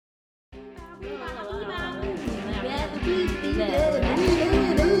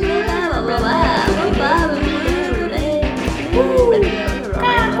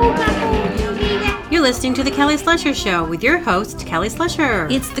listening to The Kelly Slusher Show with your host, Kelly Slusher.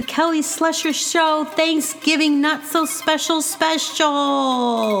 It's The Kelly Slusher Show Thanksgiving Not So Special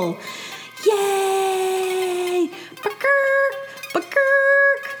Special. Yay! Ba-kirk,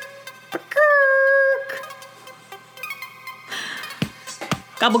 ba-kirk, ba-kirk.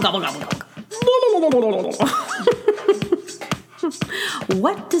 Gobble, gobble, gobble, gobble.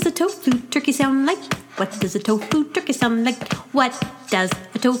 What does a tofu turkey sound like? What does a tofu turkey sound like? What does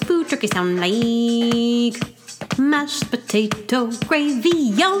a tofu turkey sound like? Mashed potato gravy,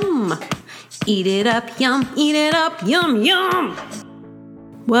 yum! Eat it up, yum, yum!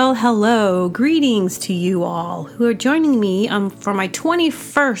 Well, hello, greetings to you all who are joining me for my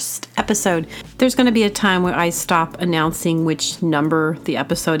 21st episode. There's going to be a time where I stop announcing which number the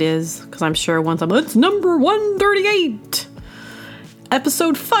episode is, because I'm sure once it's number 138!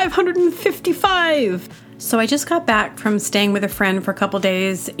 Episode 555. So I just got back from staying with a friend for a couple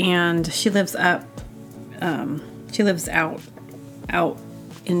days, and she lives out in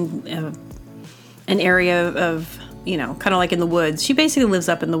an area of, kind of like in the woods. She basically lives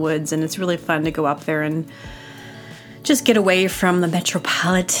up in the woods, and it's really fun to go up there and just get away from the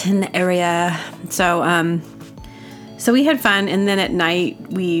metropolitan area. So we had fun, and then at night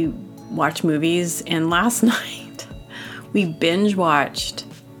we watched movies, and last night we binge watched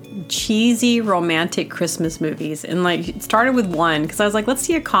cheesy romantic Christmas movies. And it started with one because I was like, let's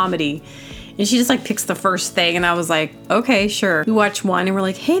see a comedy. And she just picks the first thing. And I was like, okay, sure. We watched one and we're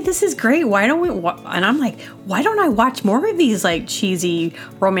like, hey, this is great. Why don't we? And I'm like, why don't I watch more of these cheesy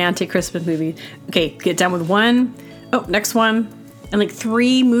romantic Christmas movies? Okay, get done with one. Oh, next one. And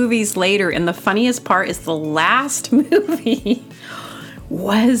 3 movies later. And the funniest part is the last movie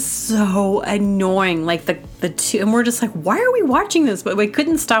was so annoying. The two, and we're just like, why are we watching this? But we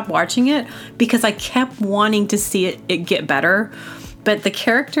couldn't stop watching it because I kept wanting to see it get better. But the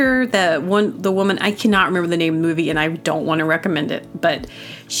character, the woman, I cannot remember the name of the movie, and I don't want to recommend it, but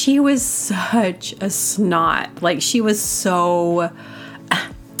she was such a snot. She was so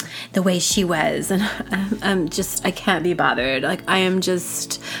the way she was, and I can't be bothered. I am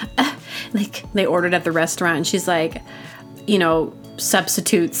just they ordered at the restaurant, and she's like,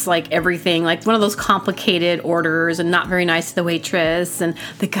 substitutes everything, one of those complicated orders, and not very nice to the waitress. And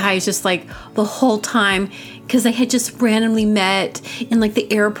the guy's just the whole time, because they had just randomly met in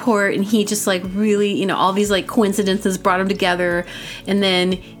the airport, and he just really, all these coincidences brought them together. And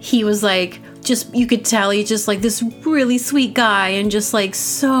then he was just, you could tell he's just this really sweet guy, and just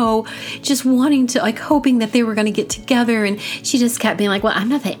so just wanting to hoping that they were going to get together. And she just kept being well, I'm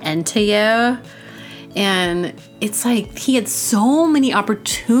not that into you. And it's he had so many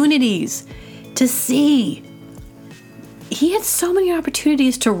opportunities to see. He had so many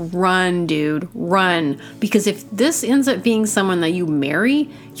opportunities to run, dude. Run. Because if this ends up being someone that you marry,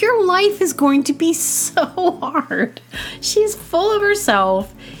 your life is going to be so hard. She's full of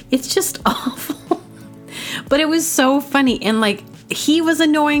herself. It's just awful. But it was so funny. And he was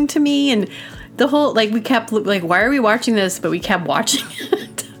annoying to me. And the whole, we kept, why are we watching this? But we kept watching it.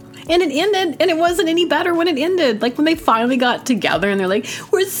 And it ended, and it wasn't any better when it ended. When they finally got together and they're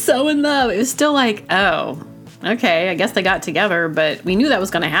we're so in love. It was still oh, okay, I guess they got together, but we knew that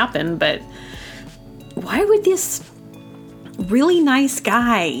was going to happen. But why would this really nice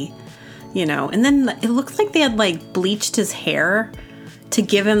guy, and then it looked like they had bleached his hair to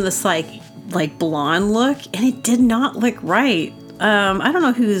give him this blonde look, and it did not look right. I don't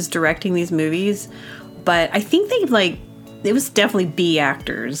know who's directing these movies, but I think they it was definitely B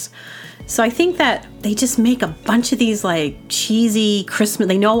actors. So I think that they just make a bunch of these cheesy Christmas.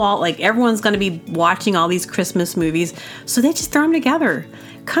 They know everyone's going to be watching all these Christmas movies. So they just throw them together.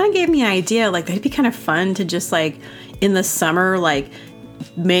 Kind of gave me an idea. That'd be kind of fun to just in the summer,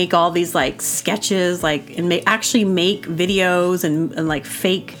 make all these sketches, and actually make videos and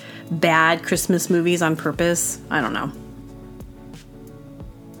fake bad Christmas movies on purpose. I don't know.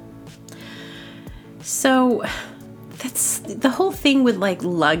 So that's the whole thing with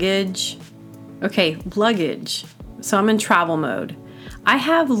luggage. Okay, luggage. So I'm in travel mode. I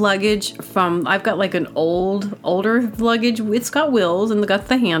have luggage I've got an older luggage. It's got wheels and got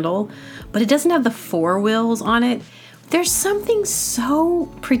the handle, but it doesn't have the 4 wheels on it. There's something so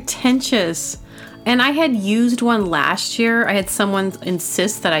pretentious. And I had used one last year. I had someone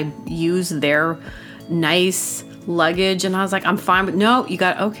insist that I use their nice luggage, and I was I'm fine, but no,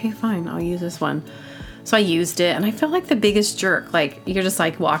 okay, fine, I'll use this one. So I used it, and I felt like the biggest jerk. You're just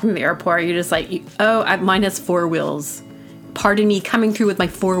walking to the airport, you're just mine has 4 wheels. Pardon me coming through with my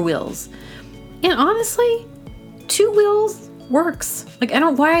 4 wheels. And honestly, 2 wheels works. Like, I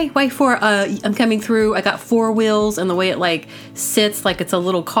don't, why for, I'm coming through, I got 4 wheels, and the way it like sits, like it's a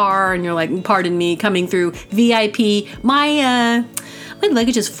little car, and you're like, pardon me, coming through VIP. My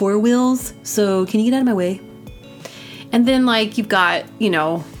luggage is 4 wheels, so can you get out of my way? And then like, you've got,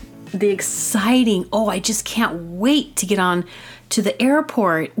 the exciting, I just can't wait to get on to the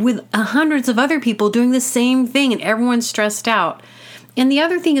airport with hundreds of other people doing the same thing, and everyone's stressed out. And the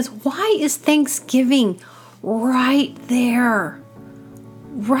other thing is, why is Thanksgiving right there?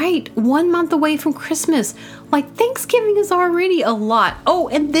 Right, 1 month away from Christmas. Like, Thanksgiving is already a lot. Oh,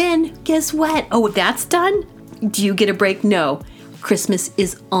 and then guess what? Oh, that's done? Do you get a break? No. Christmas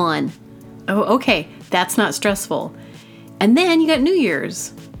is on. Oh, okay. That's not stressful. And then you got New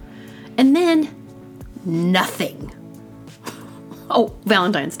Year's. And then nothing. Oh,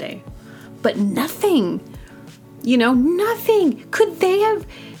 Valentine's Day. But nothing. Nothing. Could they have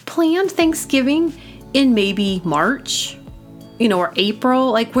planned Thanksgiving in maybe March, or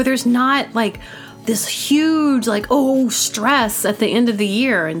April, like where there's not like this huge, like, stress at the end of the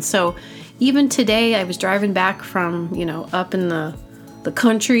year? And so even today I was driving back from, up in the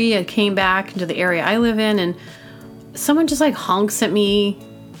country. I came back into the area I live in, and someone just like honks at me.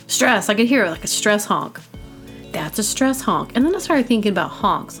 Stress. I could hear like a stress honk. That's a stress honk. And then I started thinking about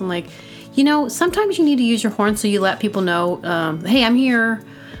honks. I'm like, sometimes you need to use your horn so you let people know, hey, I'm here.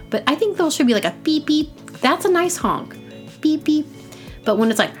 But I think those should be like a beep, beep. That's a nice honk. Beep, beep. But when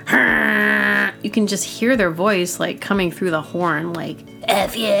it's like, you can just hear their voice like coming through the horn, like,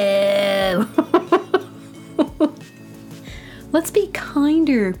 F you. Let's be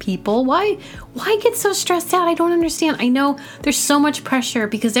kinder, people. Why get so stressed out? I don't understand. I know there's so much pressure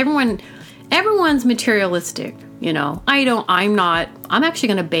because everyone's materialistic, I'm actually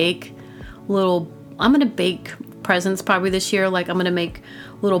going to bake presents probably this year. Like, I'm going to make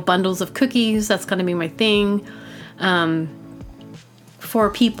little bundles of cookies. That's going to be my thing. For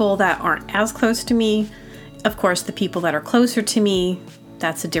people that aren't as close to me. Of course, the people that are closer to me,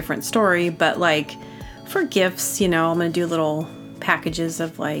 that's a different story. But like, for gifts, I'm going to do little packages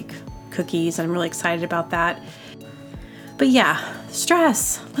of like cookies. I'm really excited about that. But yeah,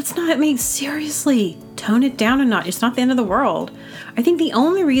 stress. Let's not seriously tone it down a notch. It's not the end of the world. I think the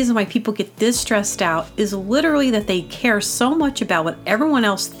only reason why people get this stressed out is literally that they care so much about what everyone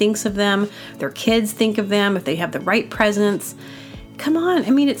else thinks of them, their kids think of them, if they have the right presents. Come on. I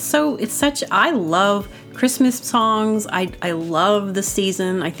love Christmas songs. I love the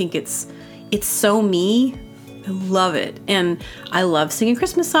season. I think it's so me. I love it. And I love singing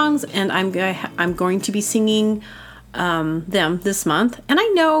Christmas songs, and I'm going to be singing them this month. And I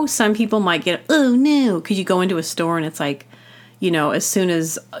know some people might get, oh no, because you go into a store and it's like, as soon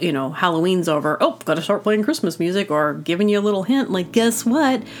as, Halloween's over, gotta start playing Christmas music, or giving you a little hint, like, guess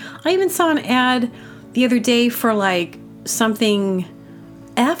what? I even saw an ad the other day for like something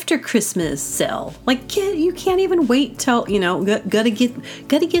after Christmas sale. Like, you can't even wait till, gotta get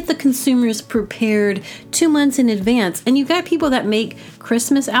the consumers prepared 2 months in advance. And you got people that make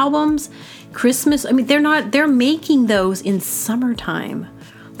Christmas albums. They're making those in summertime.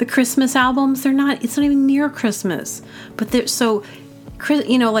 The Christmas albums, it's not even near Christmas. But there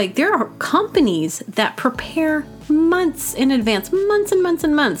are companies that prepare months in advance, months and months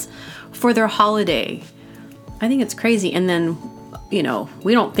and months for their holiday. I think it's crazy. And then,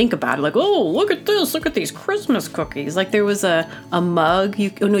 we don't think about it like, look at this, look at these Christmas cookies. Like, there was a mug. You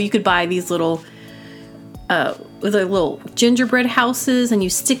could buy these little with the little gingerbread houses, and you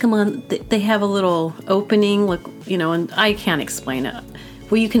stick them on. They have a little opening, like, and I can't explain it.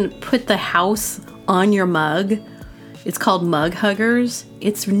 Where you can put the house on your mug. It's called mug huggers.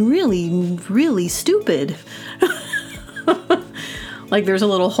 It's really, really stupid. Like, there's a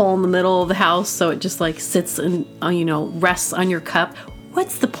little hole in the middle of the house, so it just like sits and rests on your cup.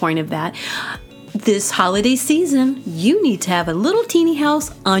 What's the point of that? This holiday season, you need to have a little teeny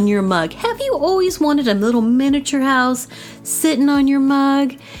house on your mug. Have you always wanted a little miniature house sitting on your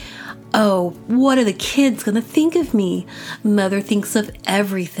mug? Oh, what are the kids going to think of me? Mother thinks of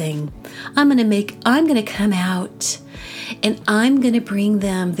everything. I'm going to come out, and I'm going to bring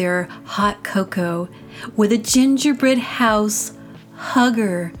them their hot cocoa with a gingerbread house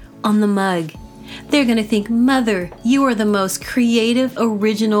hugger on the mug. They're going to think, Mother, you are the most creative,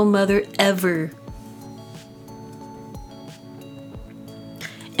 original mother ever.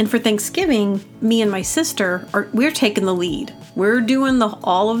 And for Thanksgiving, me and my sister, we're taking the lead. We're doing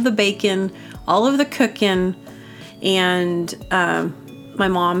all of the baking, all of the cooking, and my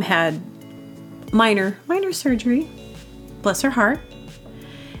mom had minor surgery, bless her heart,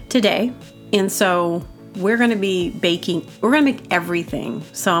 today. And so we're going to be baking. We're going to make everything.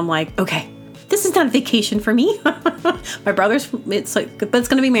 So I'm like, okay, this is not a vacation for me. My brother's, but it's going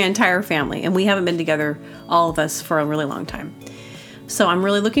to be my entire family. And we haven't been together, all of us, for a really long time. So I'm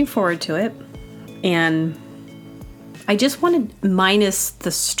really looking forward to it. And I just want to minus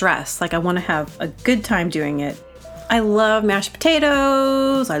the stress. Like, I want to have a good time doing it. I love mashed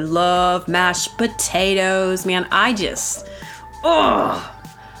potatoes. I love mashed potatoes. Man, I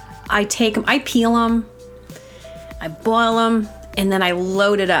take them, I peel them, I boil them, and then I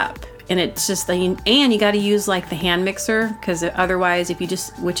load it up. And it's just, and you got to use like the hand mixer, because otherwise, if you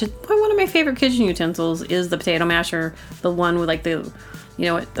just, which is one of my favorite kitchen utensils, is the potato masher, the one with like the,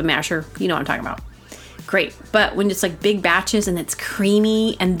 the masher, you know what I'm talking about. Great. But when it's like big batches and it's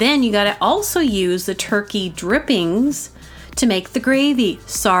creamy, and then you got to also use the turkey drippings to make the gravy.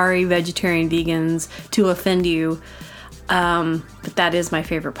 Sorry, vegetarian vegans, to offend you. But that is my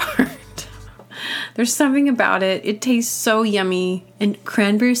favorite part. There's something about it. It tastes so yummy. And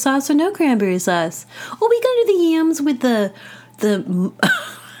cranberry sauce or no cranberry sauce? Oh, we got the yams with the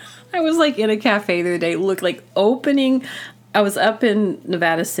I was like in a cafe the other day, I was up in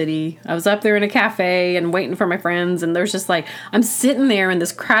Nevada City. I was up there in a cafe and waiting for my friends. And there's just like, I'm sitting there in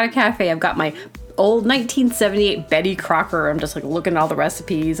this crowded cafe. I've got my old 1978 Betty Crocker. I'm just like looking at all the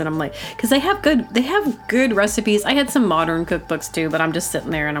recipes, and I'm like, because they have good recipes. I had some modern cookbooks too, but I'm just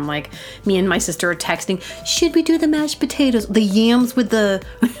sitting there and I'm like, me and my sister are texting, should we do the mashed potatoes, the yams with the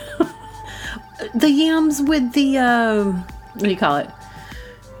what do you call it?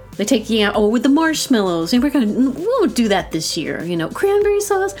 They take with the marshmallows, and we'll do that this year. Cranberry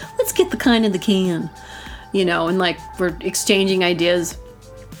sauce. Let's get the kind in the can. And like we're exchanging ideas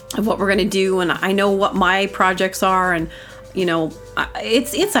of what we're going to do, and I know what my projects are, and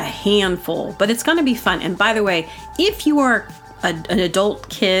it's a handful, but it's going to be fun. And by the way, if you are an adult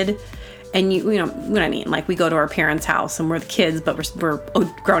kid, and you know what I mean, like we go to our parents' house and we're the kids, but we're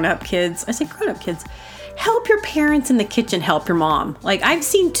grown-up kids. I say grown-up kids. Help your parents in the kitchen, help your mom. Like, I've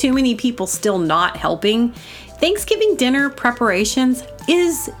seen too many people still not helping. Thanksgiving dinner preparations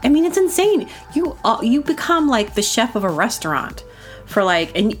it's insane. You become like the chef of a restaurant for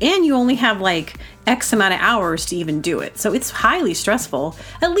like, and you only have like X amount of hours to even do it. So it's highly stressful.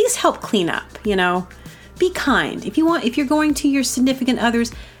 At least help clean up, Be kind. If you're going to your significant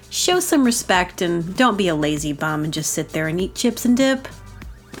others, show some respect and don't be a lazy bum and just sit there and eat chips and dip.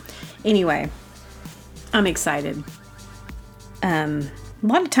 Anyway, I'm excited. A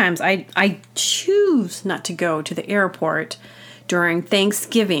lot of times I choose not to go to the airport during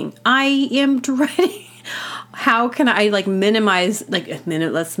Thanksgiving. I am dreading. How can I minimize,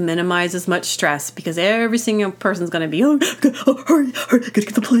 let's minimize as much stress, because every single person's going to be, hurry, gotta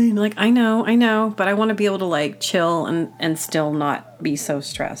get the plane. Like, I know, but I want to be able to chill and still not be so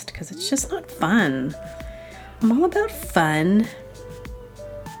stressed, because it's just not fun. I'm all about fun.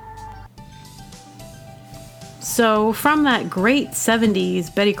 So from that great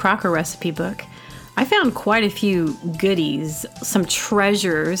 70s Betty Crocker recipe book, I found quite a few goodies, some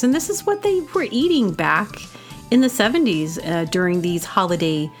treasures, and this is what they were eating back in the 70s during these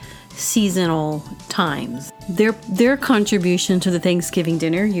holiday seasonal times. Their contribution to the Thanksgiving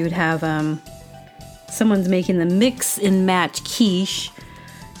dinner, you would have someone's making the mix and match quiche,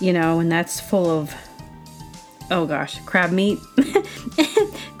 and that's full of, crab meat.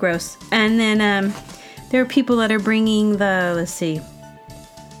 Gross. And then there are people that are bringing the,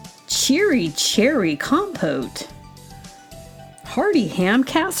 cherry compote. Hearty ham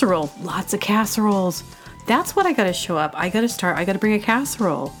casserole. Lots of casseroles. That's what I gotta show up. I gotta bring a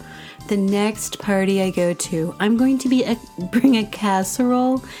casserole. The next party I go to, I'm going to bring a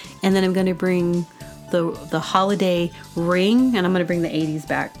casserole, and then I'm going to bring the holiday ring, and I'm going to bring the 80s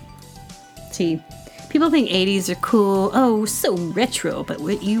back. See, people think 80s are cool. Oh, so retro. But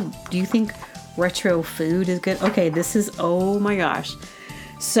do you think retro food is good? Okay, this is, oh my gosh.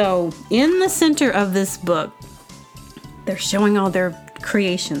 So in the center of this book, they're showing all their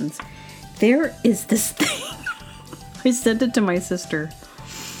creations. There is this thing. I sent it to my sister,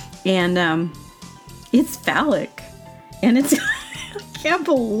 and it's phallic, and it's I can't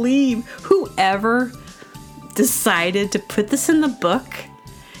believe whoever decided to put this in the book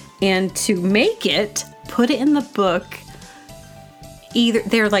and to put it in the book. Either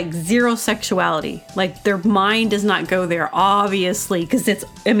they're zero sexuality, their mind does not go there, obviously, because it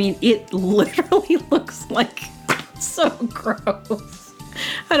literally looks like so gross.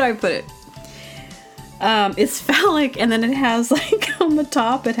 How do I put it? It's phallic, and then it has on the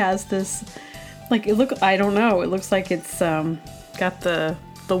top it has this I don't know, it looks like it's got the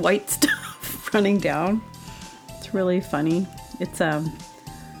white stuff running down. It's really funny. It's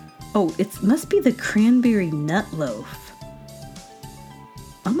it must be the cranberry nut loaf.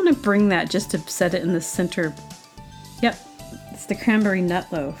 I'm going to bring that just to set it in the center. Yep, it's the cranberry nut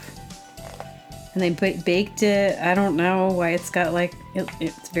loaf. And they baked it. I don't know why it's got like,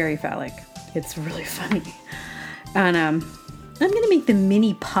 it's very phallic. It's really funny. And I'm going to make the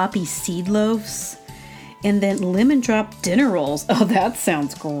mini poppy seed loaves. And then lemon drop dinner rolls. Oh, that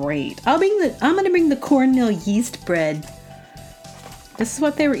sounds great. I'm going to bring the cornmeal yeast bread. This is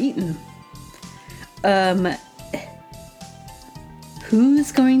what they were eating.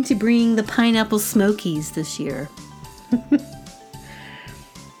 Who's going to bring the pineapple smokies this year?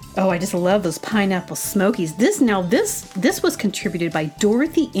 Oh, I just love those pineapple smokies. This was contributed by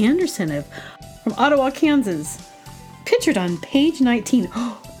Dorothy Anderson from Ottawa, Kansas. Pictured on page 19.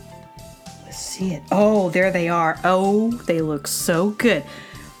 Oh, let's see it. Oh, there they are. Oh, they look so good.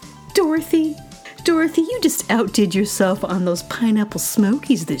 Dorothy, you just outdid yourself on those pineapple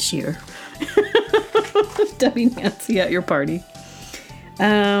smokies this year. Debbie Nancy at your party.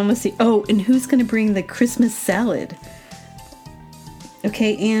 Let's see. Oh, and who's going to bring the Christmas salad?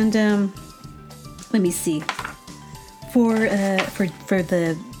 Okay, and let me see. For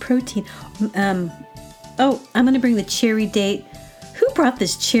the protein, I'm going to bring the cherry date. Who brought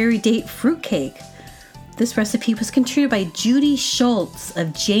this cherry date fruitcake? This recipe was contributed by Judy Schultz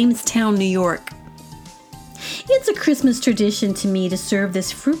of Jamestown, New York. It's a Christmas tradition to me to serve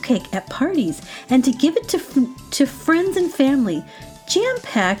this fruitcake at parties and to give it to friends and family,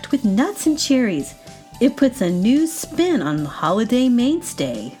 jam-packed with nuts and cherries. It puts a new spin on the holiday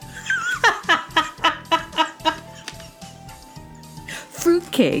mainstay.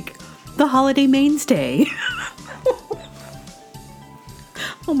 Fruitcake, the holiday mainstay.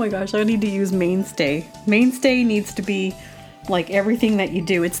 Oh my gosh, I need to use mainstay. Mainstay needs to be like everything that you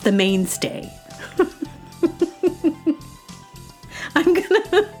do. It's the mainstay.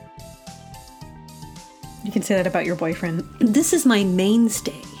 You can say that about your boyfriend. This is my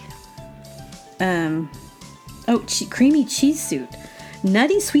mainstay. Creamy cheese soup.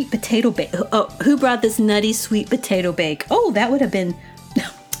 Nutty sweet potato bake. Oh, who brought this nutty sweet potato bake? Oh, that would have been,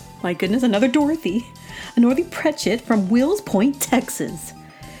 my goodness, another Dorothy. A Dorothy Pratchett from Wills Point, Texas.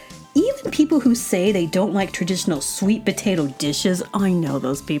 Even people who say they don't like traditional sweet potato dishes, I know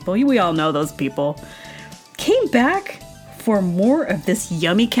those people, we all know those people, came back for more of this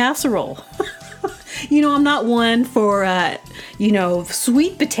yummy casserole. I'm not one for,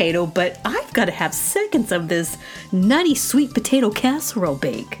 sweet potato, but I've got to have seconds of this nutty sweet potato casserole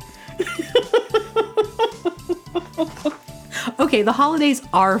bake. Okay, the holidays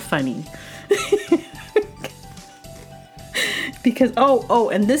are funny. Because,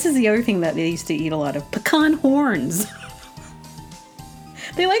 and this is the other thing that they used to eat a lot of, pecan horns.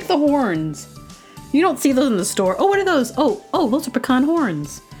 They like the horns. You don't see those in the store. Oh, what are those? Oh, those are pecan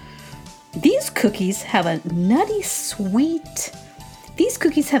horns. These cookies have a nutty, slightly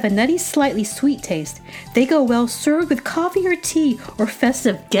sweet taste. They go well served with coffee or tea or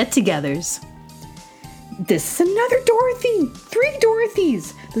festive get-togethers. This is another Dorothy. 3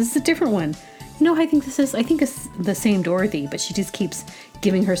 Dorothys. This is a different one. I think it's the same Dorothy, but she just keeps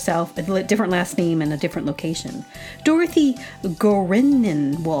giving herself a different last name and a different location. Dorothy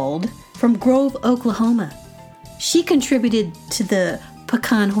Gorenenwald from Grove, Oklahoma. She contributed to the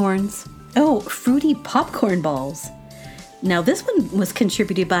pecan horns. Oh, fruity popcorn balls. Now this one was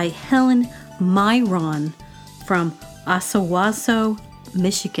contributed by Helen Myron from Owasso,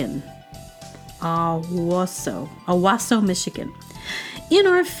 Michigan. Owasso, Michigan. In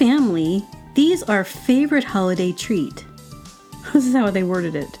our family, these are favorite holiday treat. This is how they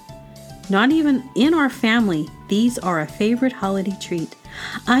worded it. Not even in our family, these are a favorite holiday treat.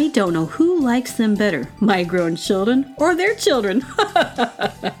 I don't know who likes them better, my grown children or their children.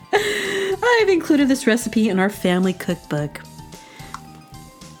 I've included this recipe in our family cookbook.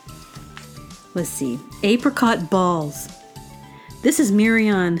 Let's see. Apricot balls. This is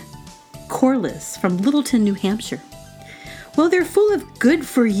Marion Corliss from Littleton, New Hampshire. Well, they're full of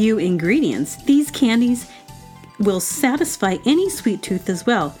good-for-you ingredients. These candies will satisfy any sweet tooth as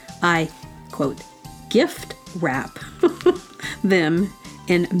well. I, quote, gift wrap them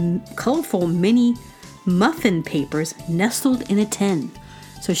in colorful mini muffin papers nestled in a tin.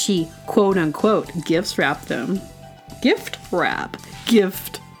 So she, quote unquote, gift wrap them. Gift wrap.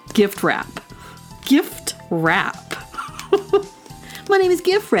 Gift wrap. Gift wrap. My name is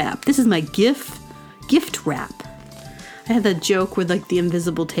Gift Wrap. This is my gift wrap. I had that joke with like the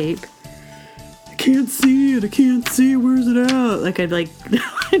invisible tape. I can't see it. Where's it at? Like I'd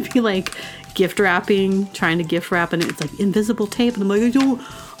be like gift wrapping, trying to gift wrap, and it's like invisible tape, and I'm like,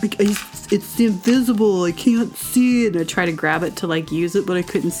 it's invisible. I can't see it. And I try to grab it to like use it, but I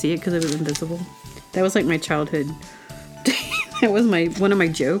couldn't see it because it was invisible. That was like my childhood That was one of my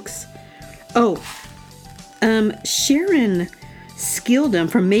jokes. Oh, Sharon Skildum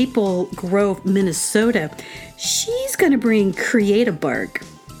from Maple Grove, Minnesota. She's going to bring Create-A Bark.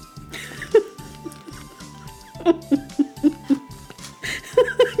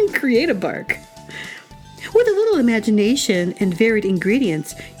 Create-A Bark. With a little imagination and varied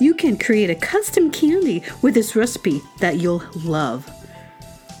ingredients, you can create a custom candy with this recipe that you'll love.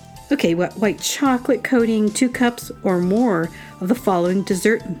 Okay, white chocolate coating, 2 cups or more of the following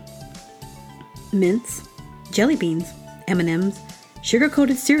dessert: mints, jelly beans, M&Ms,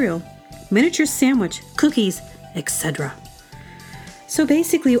 sugar-coated cereal, miniature sandwich, cookies, etc. So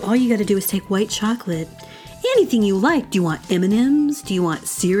basically, all you got to do is take white chocolate, anything you like. Do you want M&Ms? Do you want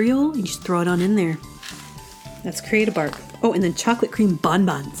cereal? You just throw it on in there. That's Create-A Bark. Oh, and then chocolate cream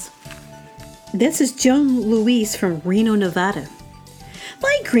bonbons. This is Joan Louise from Reno, Nevada.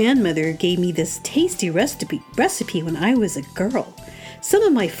 My grandmother gave me this tasty recipe when I was a girl. Some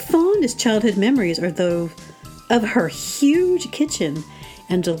of my fondest childhood memories are those of her huge kitchen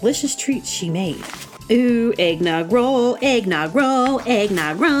and delicious treats she made. Ooh, eggnog roll, eggnog roll,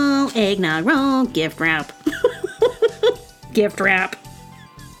 eggnog roll, eggnog roll, gift wrap. Gift wrap.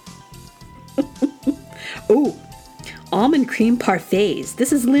 Oh, almond cream parfaits.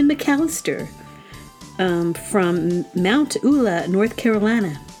 This is Lynn McAllister from Mount Ula, North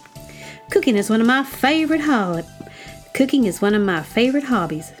Carolina. Cooking is one of my favorite hobbies,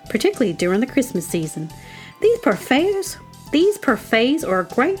 particularly during the Christmas season. These parfaits are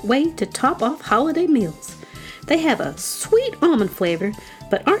a great way to top off holiday meals. They have a sweet almond flavor,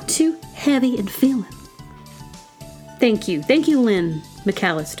 but aren't too heavy and filling. Thank you, Lynn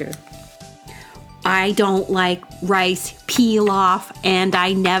McAllister. I don't like rice pilaf, and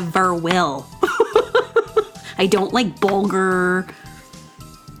I never will. I don't like bulgur.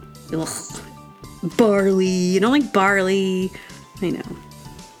 Ugh. Barley. I don't like barley. I know.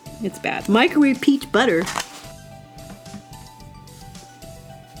 It's bad. Microwave peach butter.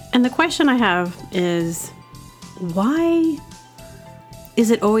 And the question I have is, why is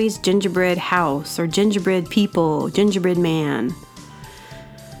it always gingerbread house or gingerbread people, gingerbread man?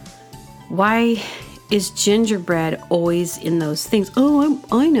 Why is gingerbread always in those things? Oh,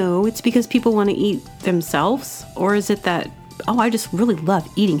 I know. It's because people want to eat themselves. Or is it that, I just really love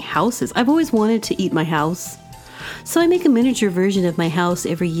eating houses. I've always wanted to eat my house. So I make a miniature version of my house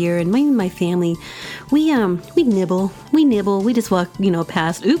every year, and my family, we nibble. We just walk,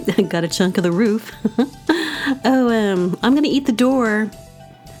 past. Oop, I got a chunk of the roof. I'm gonna eat the door.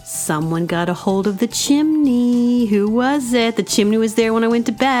 Someone got a hold of the chimney. Who was it? The chimney was there when I went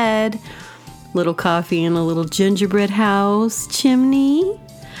to bed. Little coffee in a little gingerbread house chimney.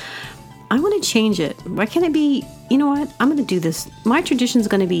 I want to change it. Why can't it be, you know what? I'm going to do this. My tradition is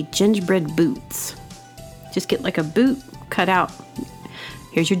going to be gingerbread boots. Just get like a boot cut out.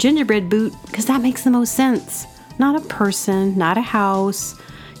 Here's your gingerbread boot, because that makes the most sense. Not a person, not a house.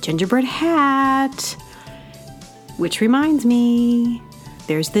 Gingerbread hat. Which reminds me,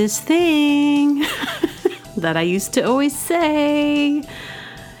 there's this thing that I used to always say.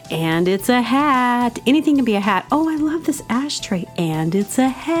 And it's a hat. Anything can be a hat. Oh, I love this ashtray. And it's a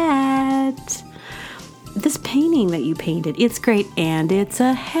hat. This painting that you painted, it's great. And it's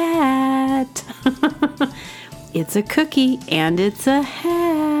a hat. It's a cookie. And it's a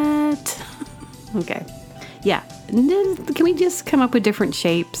hat. Okay. Yeah. Can we just come up with different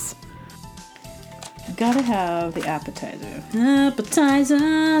shapes? You gotta have the appetizer.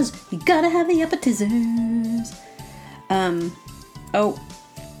 Appetizers. You gotta have the appetizers.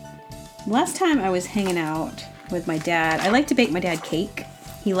 Last time I was hanging out with my dad, I like to bake my dad cake.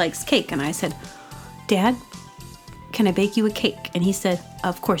 He likes cake. And I said, Dad, can I bake you a cake? And he said,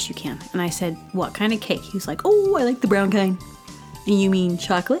 of course you can. And I said, what kind of cake? He was like, oh, I like the brown kind. And you mean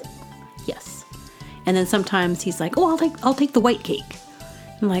chocolate? Yes. And then sometimes he's like, oh, I'll take the white cake.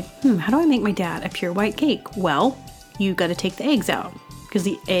 I'm like, how do I make my dad a pure white cake? Well, you got to take the eggs out, because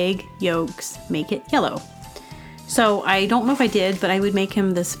the egg yolks make it yellow. So I don't know if I did, but I would make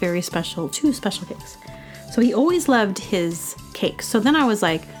him this two special cakes. So he always loved his cakes. So then I was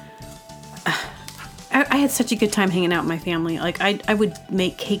like, I had such a good time hanging out with my family. Like I would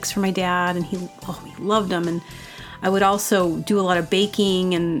make cakes for my dad, and he loved them. And I would also do a lot of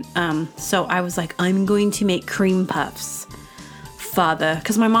baking. And so I was like, I'm going to make cream puffs, Father,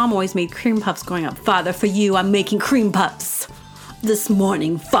 because my mom always made cream puffs growing up. Father, for you, I'm making cream puffs this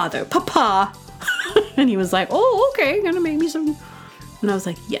morning, Father, Papa. And he was like, oh, okay, gonna make me some. And I was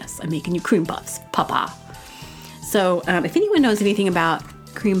like, yes, I'm making you cream puffs, Papa. So if anyone knows anything about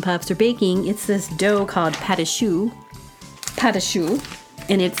cream puffs or baking, it's this dough called pâte à choux,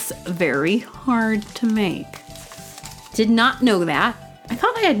 and it's very hard to make. Did not know that. I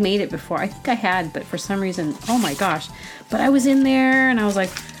thought I had made it before. I think I had, but for some reason, oh my gosh. But I was in there and I was like,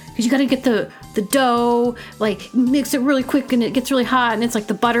 because you got to get the dough, like mix it really quick and it gets really hot and it's like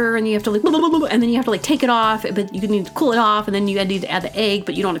the butter and you have to like, and then you have to like take it off, but you need to cool it off and then you need to add the egg,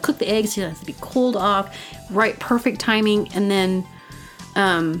 but you don't want to cook the eggs, so it has to be cooled off, right, perfect timing. And then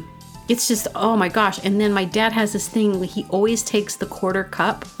it's just, oh my gosh. And then my dad has this thing, he always takes the quarter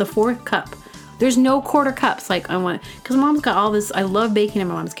cup, the fourth cup. There's no quarter cups. Like I want, because mom's got all this. I love baking in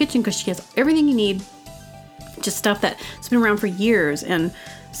my mom's kitchen because she has everything you need, just stuff that's been around for years. And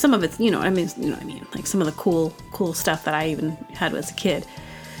some of it's, you know what I mean? Like some of the cool stuff that I even had as a kid.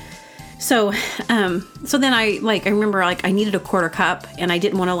 So then I remember like I needed a quarter cup and I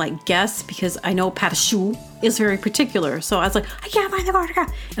didn't want to like guess because I know pâte à choux is very particular. So I was like, I can't find the quarter cup.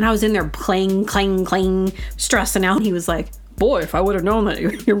 And I was in there clang, stressing out. And he was like, boy, if I would have known that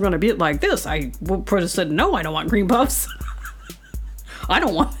you were going to be like this, I would have said, no, I don't want cream puffs. I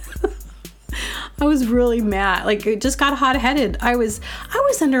don't want. I was really mad. Like it just got hot-headed. I was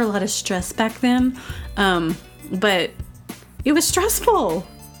under a lot of stress back then. But it was stressful.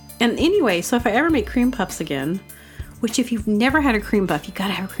 And anyway, so if I ever make cream puffs again, which if you've never had a cream puff, you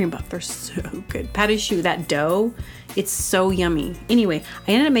gotta have a cream puff. They're so good. Pâte à choux, that dough, it's so yummy. Anyway,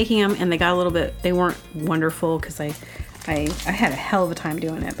 I ended up making them and they got a little bit, they weren't wonderful because I had a hell of a time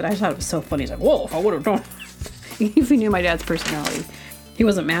doing it, but I just thought it was so funny. He's like, whoa, if I would have done if you knew my dad's personality, he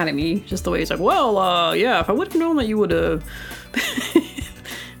wasn't mad at me, just the way he's like, well, yeah, if I would have known that you would have,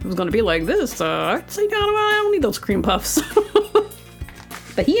 it was going to be like this, I'd say, no, I don't need those cream puffs.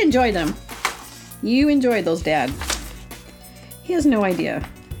 But he enjoyed them. You enjoyed those, Dad. He has no idea.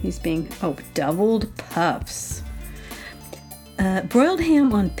 He's being, doubled puffs. Broiled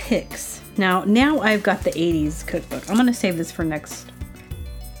ham on picks. Now I've got the 80s cookbook. I'm going to save this for next.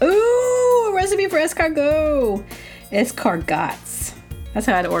 Ooh, a recipe for escargot. Escargots. That's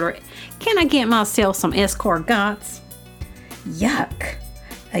how I'd order it. Can I get myself some escargots? Yuck.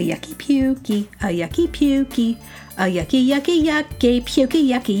 A yucky pukey. A yucky pukey. A yucky yucky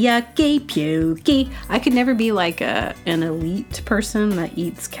pukey pukey. I could never be like an elite person that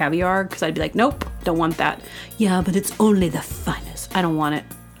eats caviar because I'd be like, nope, don't want that. Yeah, but it's only the finest. I don't want it.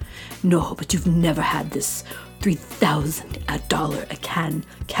 No, but you've never had this $3,000 a can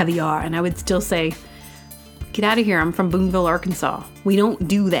caviar. And I would still say, get out of here. I'm from Boonville, Arkansas. We don't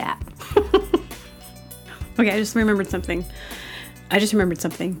do that. Okay, I just remembered something.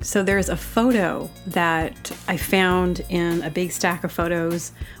 So there's a photo that I found in a big stack of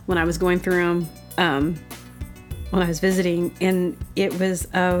photos when I was going through them when I was visiting. And it was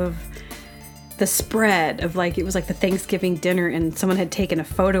of the spread of like, it was like the Thanksgiving dinner and someone had taken a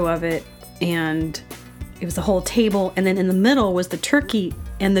photo of it and it was the whole table. And then in the middle was the turkey,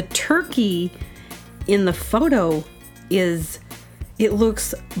 and the turkey in the photo it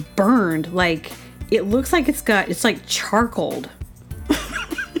looks burned. Like it looks like it's like charcoaled.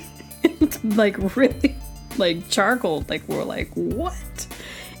 It's like really like charcoaled. Like we're like, what?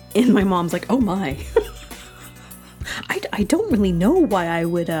 And my mom's like, oh my. I don't really know why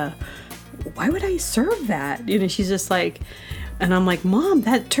would I serve that? You know, she's just like, and I'm like, Mom,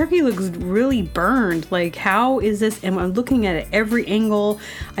 that turkey looks really burned. Like, how is this? And I'm looking at it every angle.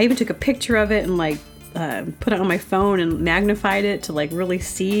 I even took a picture of it and like put it on my phone and magnified it to like really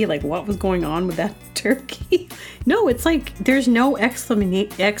see like what was going on with that turkey. No, it's like there's no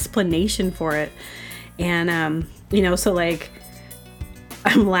explanation for it. And so like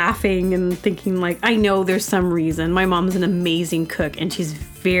I'm laughing and thinking like, I know there's some reason. My mom's an amazing cook and she's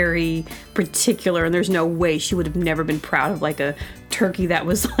very particular, and there's no way she would have never been proud of like a turkey that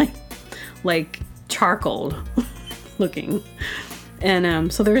was like charcoaled looking.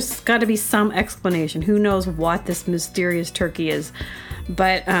 And so there's got to be some explanation. Who knows what this mysterious turkey is?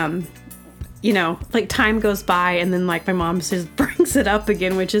 But like time goes by, and then like my mom just brings it up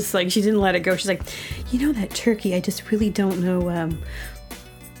again, which is like she didn't let it go. She's like, that turkey, I just really don't know.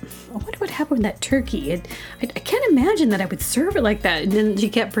 I wonder what happened with that turkey. I can't imagine that I would serve it like that. And then she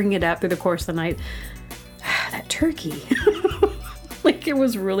kept bringing it up through the course of the night. That turkey. Like it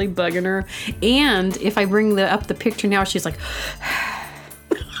was really bugging her. And if I bring up the picture now, she's like,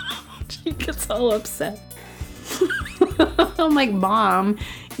 she gets all upset. I'm like, Mom,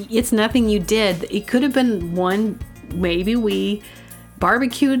 it's nothing you did. It could have been maybe we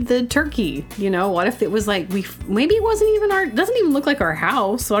barbecued the turkey. What if it was like maybe it wasn't even doesn't even look like our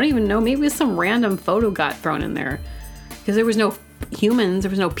house. So I don't even know. Maybe some random photo got thrown in there because there was no humans,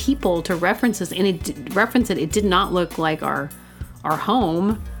 there was no people to reference this, and it did not look like our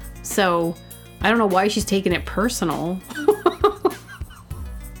home. So I don't know why she's taking it personal.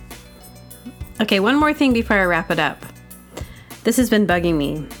 Okay, one more thing before I wrap it up. This has been bugging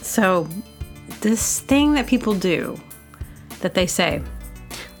me. So this thing that people do, that they say,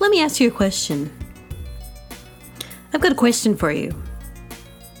 let me ask you a question. I've got a question for you.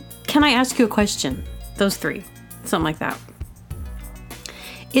 Can I ask you a question? Those three, something like that.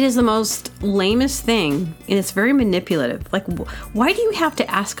 It is the most lamest thing, and it's very manipulative. Like, why do you have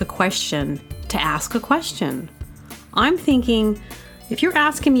to ask a question to ask a question? I'm thinking, if you're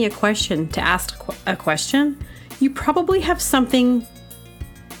asking me a question to ask a question, you probably have something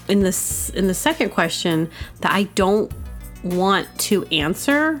in the second question that I don't want to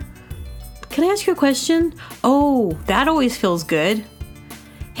answer. Can I ask you a question? Oh, that always feels good.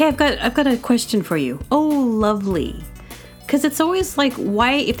 Hey, I've got a question for you. Oh, lovely. Because it's always like,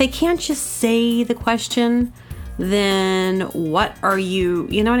 why, if they can't just say the question, then what are you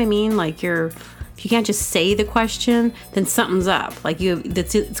know what I mean? Like if you can't just say the question, then something's up. Like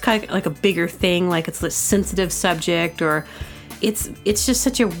it's kind of like a bigger thing, like it's a sensitive subject, or it's just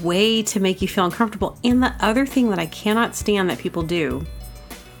such a way to make you feel uncomfortable. And the other thing that I cannot stand that people do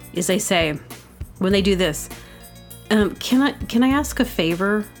is they say, when they do this, can I ask a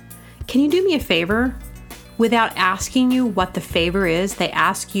favor? Can you do me a favor? Without asking you what the favor is, they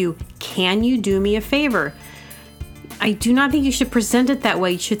ask you, can you do me a favor? I do not think you should present it that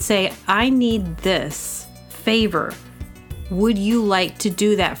way. You should say, I need this favor. Would you like to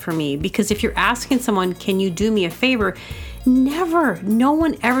do that for me? Because if you're asking someone, can you do me a favor? No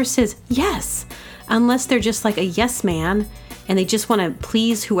one ever says yes, unless they're just like a yes man and they just want to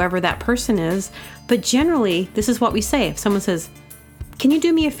please whoever that person is. But generally, this is what we say. If someone says, can you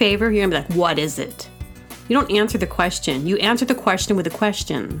do me a favor? You're gonna be like, what is it? You don't answer the question. You answer the question with a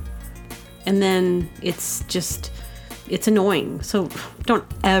question. And then it's annoying. So don't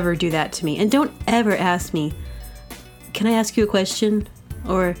ever do that to me. And don't ever ask me, can I ask you a question?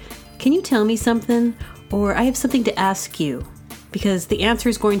 Or can you tell me something? Or I have something to ask you. Because the answer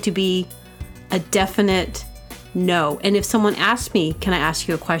is going to be a definite no. And if someone asks me, can I ask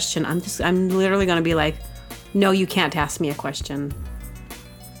you a question? I'm literally going to be like, no, you can't ask me a question.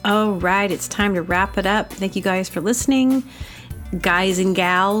 All right, it's time to wrap it up. Thank you guys for listening, guys and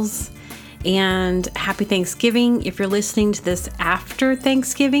gals, and happy Thanksgiving. If you're listening to this after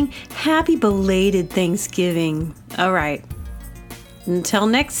Thanksgiving, happy belated Thanksgiving. All right, until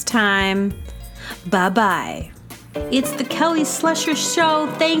next time, bye-bye. It's the Kelly Slusher Show,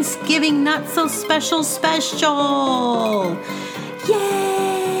 Thanksgiving Not So Special. Yay!